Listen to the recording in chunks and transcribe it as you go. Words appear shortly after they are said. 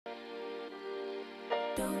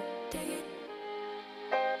don't take it.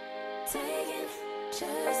 Take it,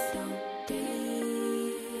 just don't take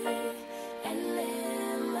it. And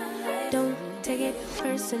live my life. Don't take it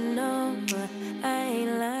personal. I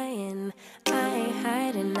ain't lying. I ain't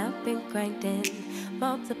hiding. I've been grinding,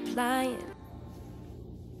 multiplying.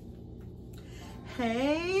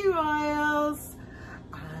 Hey Royals,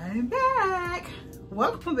 I'm back.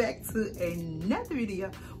 Welcome back to another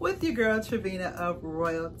video with your girl Trevina of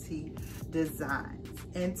Royalty Designs.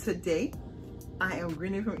 And today I am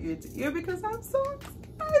grinning from ear to ear because I'm so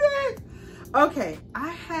excited. Okay, I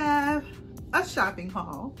have a shopping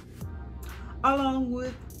haul along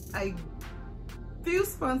with a few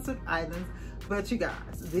sponsored items. But you guys,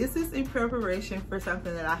 this is in preparation for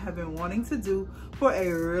something that I have been wanting to do for a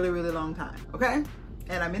really long time, okay?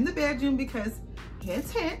 And I'm in the bedroom because, hint,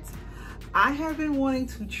 hint, I have been wanting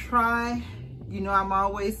to try, you know, I'm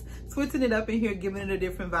always switching it up in here, giving it a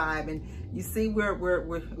different vibe. And you see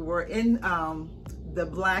we're in the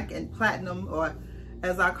black and platinum, or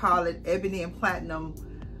as I call it, ebony and platinum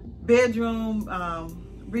bedroom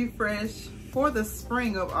refresh for the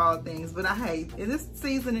spring of all things. But hey, in this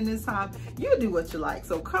season, in this time, you do what you like.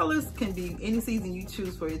 So colors can be any season you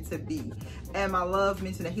choose for it to be. And my love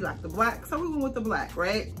mentioned that he liked the black, so we went with the black,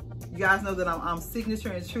 right? You guys know that I'm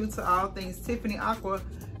signature and true to all things Tiffany Aqua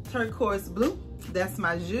Turquoise Blue. That's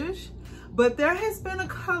my zhuzh. But there has been a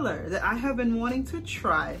color that I have been wanting to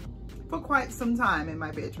try for quite some time in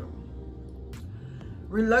my bedroom.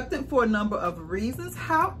 Reluctant for a number of reasons.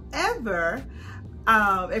 However,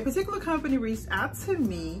 a particular company reached out to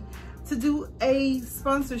me to do a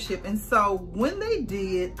sponsorship, and so when they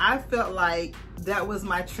did, I felt like that was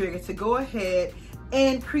my trigger to go ahead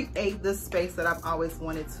and create the space that I've always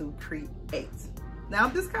wanted to create. Now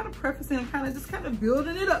I'm just kind of prefacing and kind of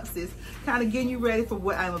building it up, sis, kind of getting you ready for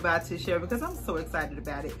what I'm about to share because I'm so excited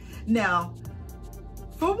about it. Now,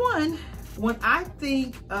 for one, when I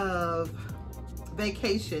think of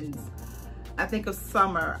vacations, I think of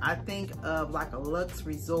summer, I think of like a luxe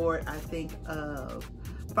resort, I think of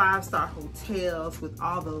 5-star hotels with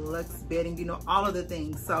all the luxe bedding, you know, all of the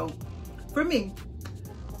things. So for me,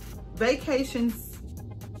 vacations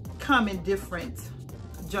come in different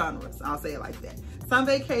genres, I'll say it like that. Some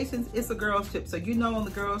vacations, it's a girls trip. So you know on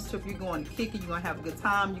the girls trip, you're going to kick it, you're going to have a good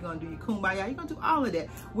time, you're going to do your kumbaya, you're going to do all of that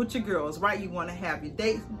with your girls, right? You want to have your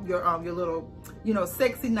dates, your little, you know,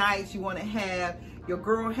 sexy nights, you want to have your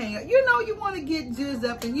girl hangout, you know, you want to get jizzed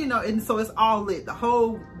up, and you know, and so it's all lit. The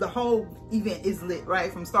whole event is lit,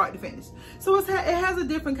 right, from start to finish. So it has a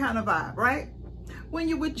different kind of vibe, right? When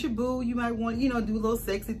you're with your boo, you might want, you know, do little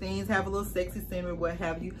sexy things, have a little sexy scenery, what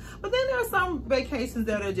have you. But then there are some vacations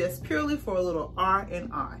that are just purely for a little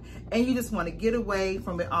R&R, and you just want to get away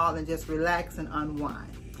from it all and just relax and unwind.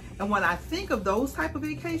 And when I think of those type of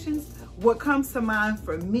vacations, what comes to mind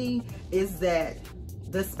for me is that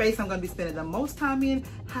the space I'm going to be spending the most time in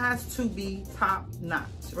has to be top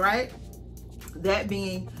notch, right? That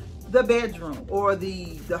being the bedroom or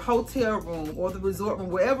the hotel room or the resort room,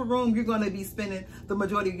 wherever room you're going to be spending the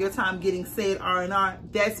majority of your time getting said R&R,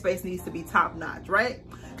 that space needs to be top notch, right?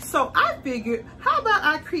 So I figured, how about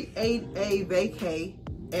I create a vacay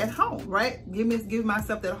at home, right? Give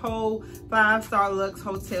myself that whole 5-star luxe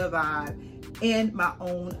hotel vibe in my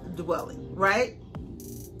own dwelling, right?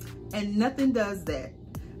 And nothing does that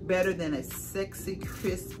better than a sexy,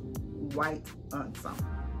 crisp, white ensemble.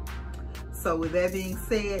 So with that being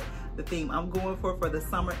said, the theme I'm going for the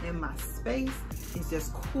summer in my space is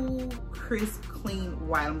just cool, crisp, clean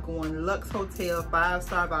white. I'm going luxe hotel,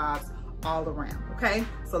 5-star vibes all around, okay?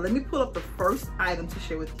 So let me pull up the first item to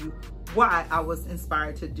share with you why I was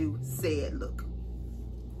inspired to do said look.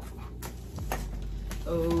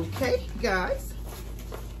 Okay, guys.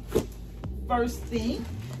 First thing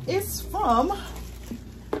is from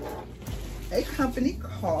a company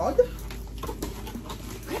called,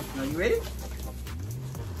 are you ready?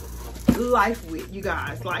 Lifewit, you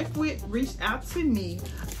guys. Lifewit reached out to me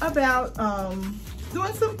about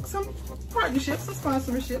doing some partnerships, some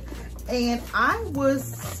sponsorship, and I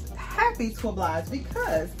was happy to oblige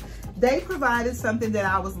because they provided something that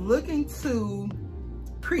I was looking to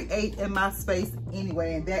create in my space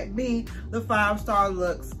anyway, and that being the 5-star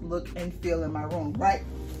luxe look and feel in my room, right?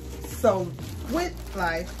 So with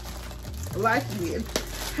Lifewit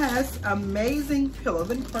has amazing pillows.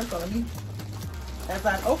 Let me first of all, as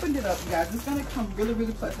I opened it up, you guys, it's gonna come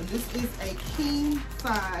really pleasant. This is a king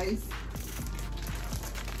size,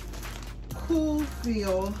 cool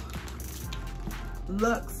feel,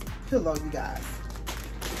 luxe pillow, you guys.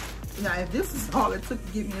 Now, if this is all it took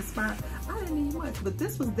to give me a spine, I didn't need much, but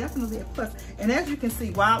this was definitely a plus. And as you can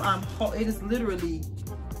see, while it is literally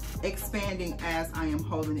expanding as I am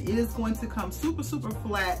holding it. It is going to come super, super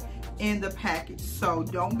flat in the package. So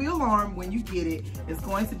don't be alarmed when you get it. It's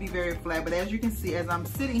going to be very flat, but as you can see, as I'm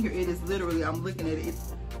sitting here, it is literally, I'm looking at it,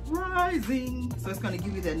 it's rising. So it's gonna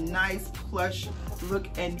give you that nice plush look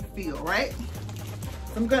and feel, right?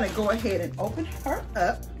 So I'm gonna go ahead and open her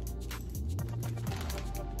up,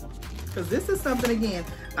 because this is something, again,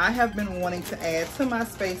 I have been wanting to add to my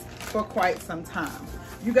space for quite some time.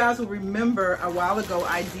 You guys will remember a while ago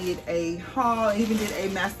I did a haul, even did a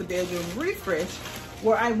master bedroom refresh,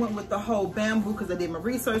 where I went with the whole bamboo, because I did my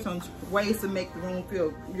research on ways to make the room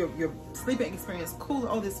feel, your sleeping experience cooler.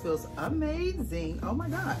 Oh, this feels amazing. Oh my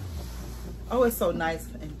God. Oh, it's so nice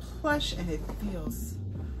and plush, and it feels,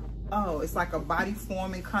 oh, it's like a body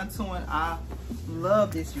forming, contouring. I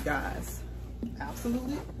love this, you guys.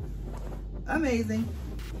 Absolutely amazing.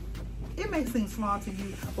 It may seem small to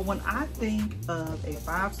you, but when I think of a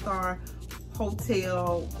 5-star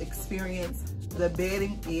hotel experience, the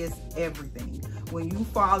bedding is everything. When you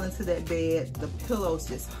fall into that bed, the pillows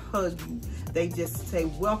just hug you. They just say,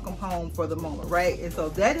 welcome home for the moment, right? And so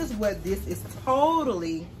that is what this is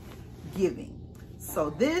totally giving.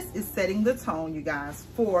 So this is setting the tone, you guys,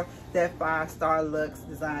 for that 5-star luxe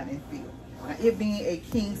design and feel. Now, it being a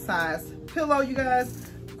king size pillow, you guys,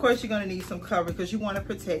 of course, you're going to need some cover because you want to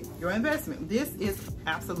protect your investment. This is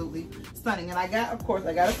absolutely stunning. And I got, of course,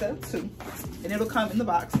 I got a set of 2. And it'll come in the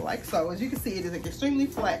box like so. As you can see, it is like extremely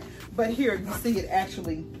flat. But here, you see it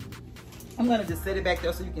actually, I'm going to just set it back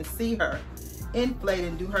there so you can see her inflate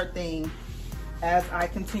and do her thing as I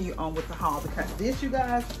continue on with the haul. Because this, you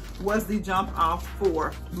guys, was the jump off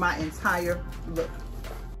for my entire look.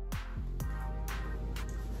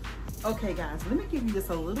 Okay guys, let me give you just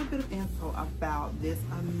a little bit of info about this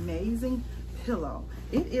amazing pillow.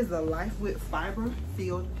 It is a Lifewit fiber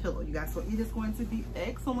filled pillow, you guys. So it is going to be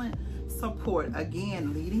excellent support.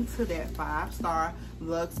 Again, leading to that 5-star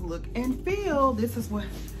luxe look and feel. This is what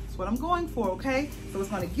I'm going for, okay? So it's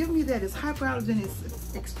going to give me that. It's hypoallergenic,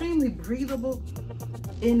 it's extremely breathable.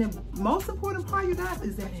 And the most important part, you guys,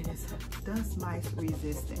 is that it is dust mite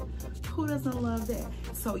resistant. Who doesn't love that?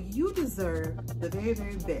 So you deserve the very,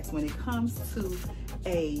 very best when it comes to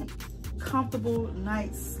a comfortable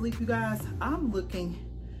night's sleep, you guys. I'm looking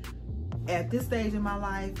at this stage in my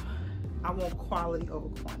life, I want quality over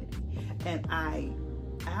quantity. And I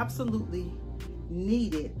absolutely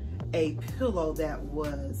needed a pillow that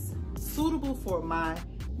was suitable for my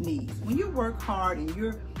needs. When you work hard and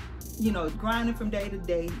you're, you know, grinding from day to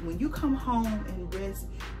day, when you come home and rest,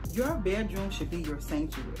 your bedroom should be your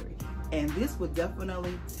sanctuary. And this would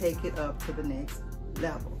definitely take it up to the next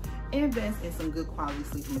level. Invest in some good quality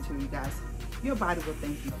sleeping material, you guys. Your body will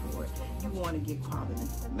thank you for it. You want to get quality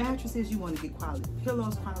mattresses, you want to get quality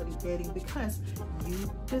pillows, quality bedding, because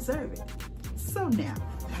you deserve it. So now,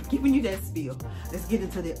 I've given you that spiel. Let's get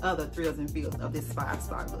into the other thrills and feels of this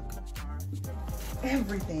 5-star look.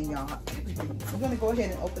 Everything, y'all, everything. I'm gonna go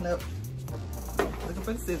ahead and open up, looking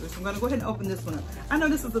for the scissors. I'm gonna go ahead and open this one up. I know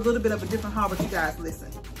this is a little bit of a different haul, but you guys,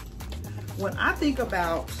 listen. When I think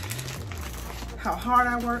about how hard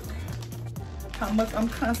I work, how much I'm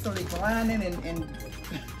constantly grinding and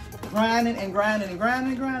grinding and grinding and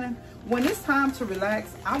grinding and grinding, when it's time to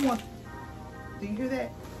relax, I want, do you hear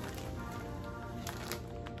that?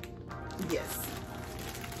 Yes.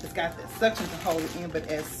 It's got that suction to hold it in, but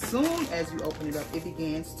as soon as you open it up, it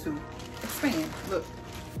begins to expand. Look,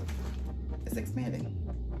 it's expanding.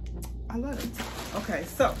 I love it. Okay,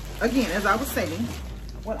 so again, as I was saying,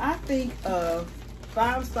 when I think of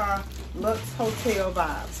 5-star luxe hotel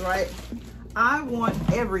vibes, right? I want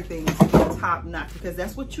everything to be top notch, because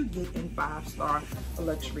that's what you get in 5-star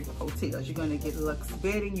luxury hotels. You're gonna get luxe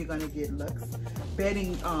bedding, you're gonna get luxe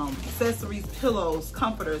bedding, accessories, pillows,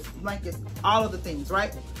 comforters, blankets, all of the things,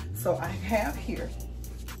 right? So I have here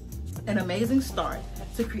an amazing start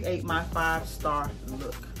to create my 5-star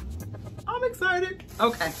look. I'm excited.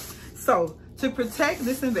 Okay, so to protect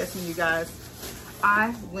this investment, you guys,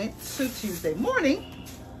 I went to Tuesday morning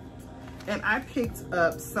and I picked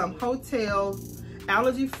up some hotel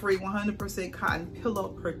allergy-free 100% cotton pillow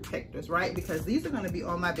protectors, right? Because these are gonna be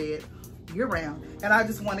on my bed year round and I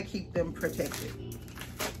just wanna keep them protected.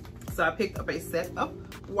 So I picked up a set of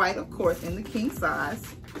white, of course, in the king size,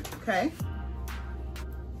 okay?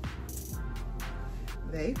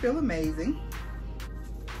 They feel amazing.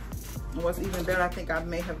 And what's even better, I think I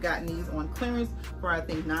may have gotten these on clearance for, I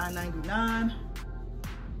think, $9.99.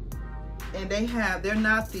 And they're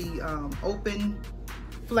not the open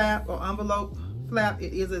flap or envelope flap.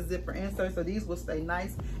 It is a zipper insert, so these will stay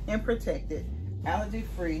nice and protected, allergy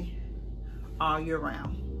free all year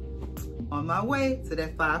round. On my way to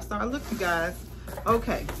that 5-star look, you guys.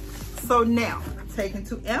 Okay, So now, taken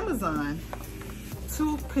to Amazon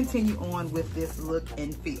to continue on with this look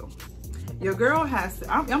and feel. Your girl has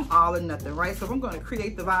to, I'm all or nothing, right? So if I'm going to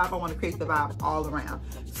create the vibe, I want to create the vibe all around.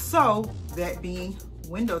 So that being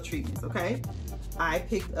window treatments, okay? I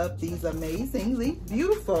picked up these amazingly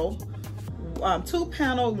beautiful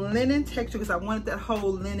 2-panel linen texture because I wanted that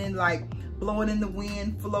whole linen, like blowing in the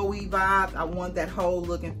wind, flowy vibe. I want that whole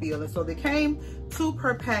look and feel. And so they came 2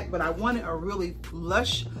 per pack, but I wanted a really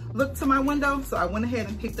lush look to my window. So I went ahead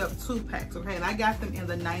and picked up 2 packs, okay? And I got them in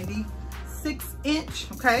the 96-inch,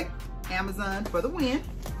 okay? Amazon for the win,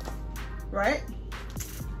 right?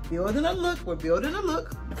 Building a look, we're building a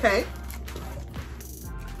look, okay?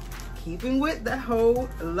 Keeping with the whole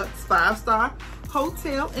Lux 5-star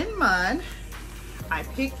hotel in mind, I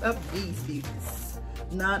picked up these beauties.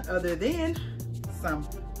 None other than some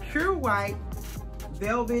pure white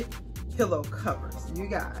velvet pillow covers. You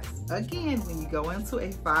guys, again, when you go into a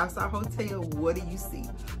 5-star hotel, what do you see?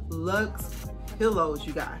 Lux pillows,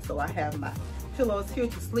 you guys. So I have my pillows here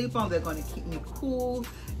to sleep on. They're going to keep me cool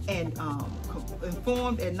and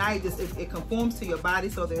informed at night. It conforms to your body,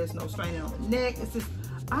 so there's no straining on the neck. It's just,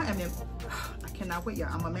 I cannot wait, y'all.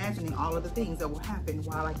 I'm imagining all of the things that will happen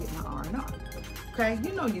while I get my R&R. Okay,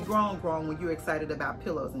 you know you're grown when you're excited about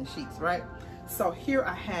pillows and sheets, right? So here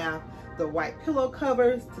I have the white pillow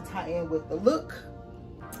covers to tie in with the look.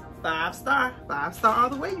 5-star all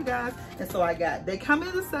the way, you guys. And so they come in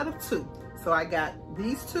a set of 2. So I got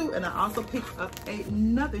these 2, and I also picked up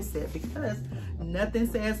another set because nothing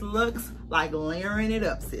says Lux like layering it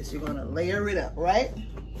up, sis. You're gonna layer it up, right?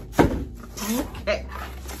 Okay.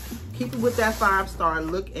 Keep it with that 5-star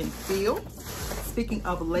look and feel. Speaking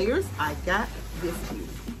of layers, I got this beauty.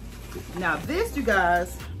 Now this, you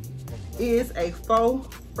guys, is a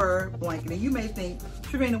faux fur blanket. And you may think,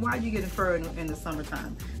 Trevina, why are you getting fur in the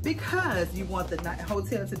summertime? Because you want the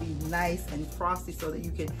hotel to be nice and frosty so that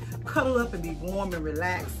you can cuddle up and be warm and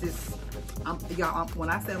relaxed. Y'all, when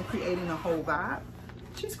I say I'm creating a whole vibe,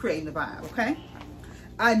 she's creating the vibe, okay?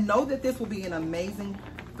 I know that this will be an amazing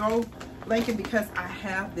throw blanket because I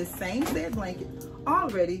have this same said blanket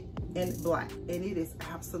already in black, and it is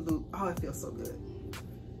absolute, oh, it feels so good.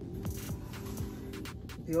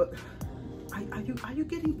 Are you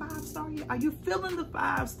getting 5-star yet? Are you feeling the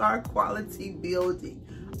 5-star quality building?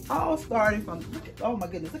 All starting from, oh my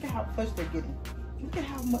goodness, look at how plush they're getting. Look at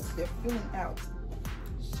how much they're filling out.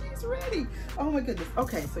 She's ready. Oh my goodness.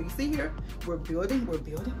 Okay, so you see here, we're building a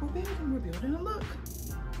look.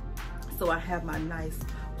 So I have my nice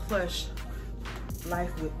plush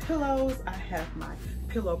Lifewit pillows. I have my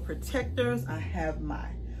pillow protectors. I have my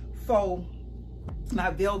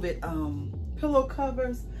velvet pillow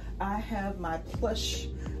covers. I have my plush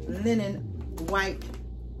linen white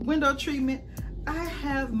window treatment. I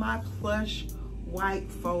have my plush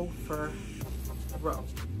white faux fur robe.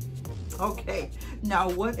 Okay, now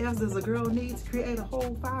what else does a girl need to create a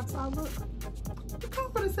whole 5-star look? The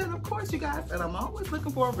confidence set, of course, you guys, and I'm always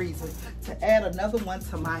looking for a reason to add another one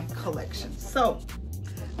to my collection. So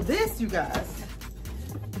this, you guys,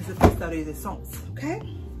 is a piece de resistance, okay?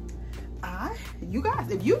 You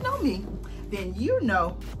guys, if you know me, then you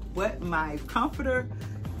know what my comforter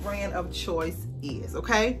brand of choice is,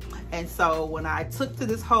 okay? And so when I took to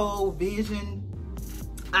this whole vision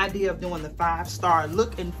idea of doing the 5-star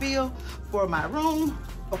look and feel for my room,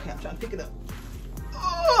 okay, I'm trying to pick it up.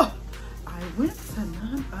 Oh, I went to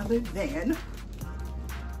none other than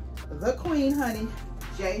the queen, honey,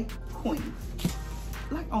 J Queen.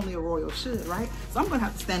 Like only a royal should, right? So I'm gonna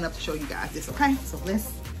have to stand up to show you guys this, okay? So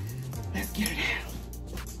let's get it out.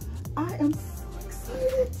 I am so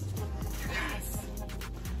excited, you guys.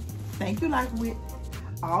 Thank you, Lifewit.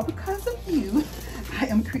 All because of you, I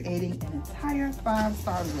am creating an entire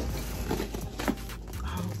 5-star look.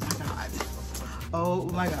 Oh my God. Oh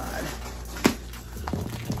my God.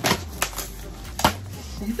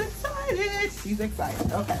 She's excited. She's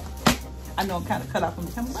excited. Okay. I know I'm kind of cut off from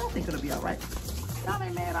the camera, but I think it'll be all right. Y'all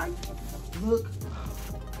ain't mad, are you? Look.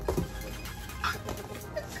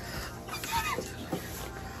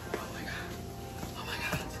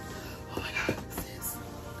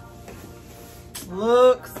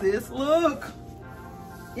 Look, sis, look.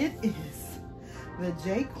 It is the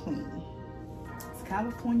J Queen. It's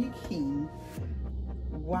California King.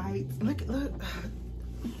 White. Look.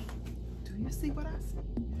 Do you see what I see?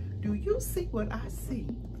 Do you see what I see?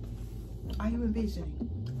 Are you envisioning?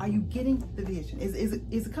 Are you getting the vision? Is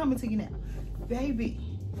it coming to you now? Baby,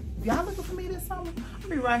 if y'all looking for me this summer, I'll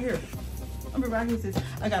be right here. I'll be right here, sis.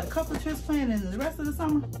 I got a couple of trips planned, and the rest of the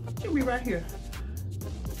summer, she'll be right here.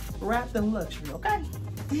 Wrapped in luxury, okay?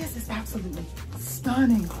 This is absolutely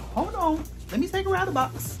stunning. Hold on. Let me take her out of the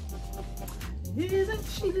box. Isn't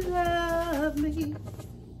she lovely?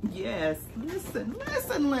 Yes, listen,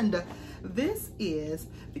 Linda. This is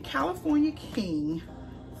the California King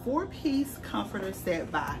 4-piece comforter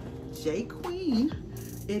set by J. Queen.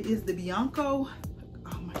 It is the Bianco.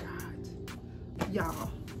 Oh my God, y'all,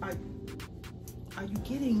 are you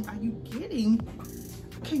getting?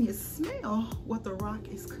 Can you smell what the rock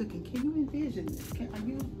is cooking? Can you envision this?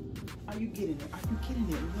 Are you getting it? Are you getting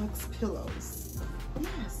it? Luxe pillows.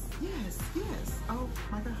 Yes, yes, yes. Oh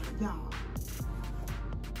my God, y'all.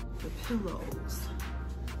 The pillows,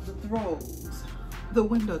 the throws, the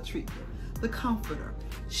window treatment, the comforter.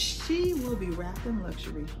 She will be wrapped in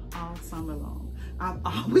luxury all summer long. I've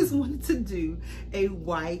always wanted to do a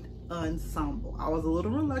white ensemble. I was a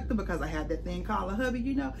little reluctant because I had that thing called a hubby,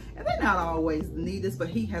 you know, and they're not always the neatest, but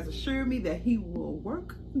he has assured me that he will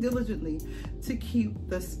work diligently to keep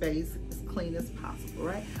the space as clean as possible,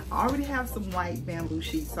 right? I already have some white bamboo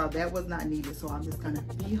sheets, so that was not needed. So I'm just gonna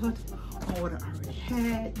build on what I already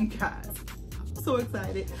had. You guys, I'm so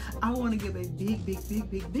excited. I want to give a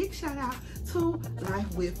big shout out to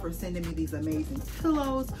Lifewit for sending me these amazing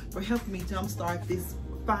pillows, for helping me jumpstart this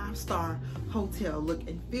 5-star hotel look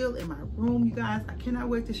and feel in my room. You guys, I cannot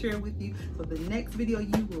wait to share it with you. So the next video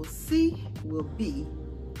you will see will be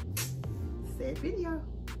said video.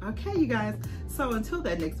 Okay, you guys, so until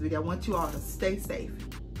that next video, I want you all to stay safe,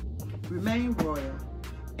 remain royal,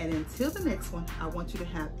 and until the next one, I want you to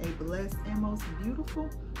have a blessed and most beautiful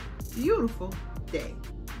day.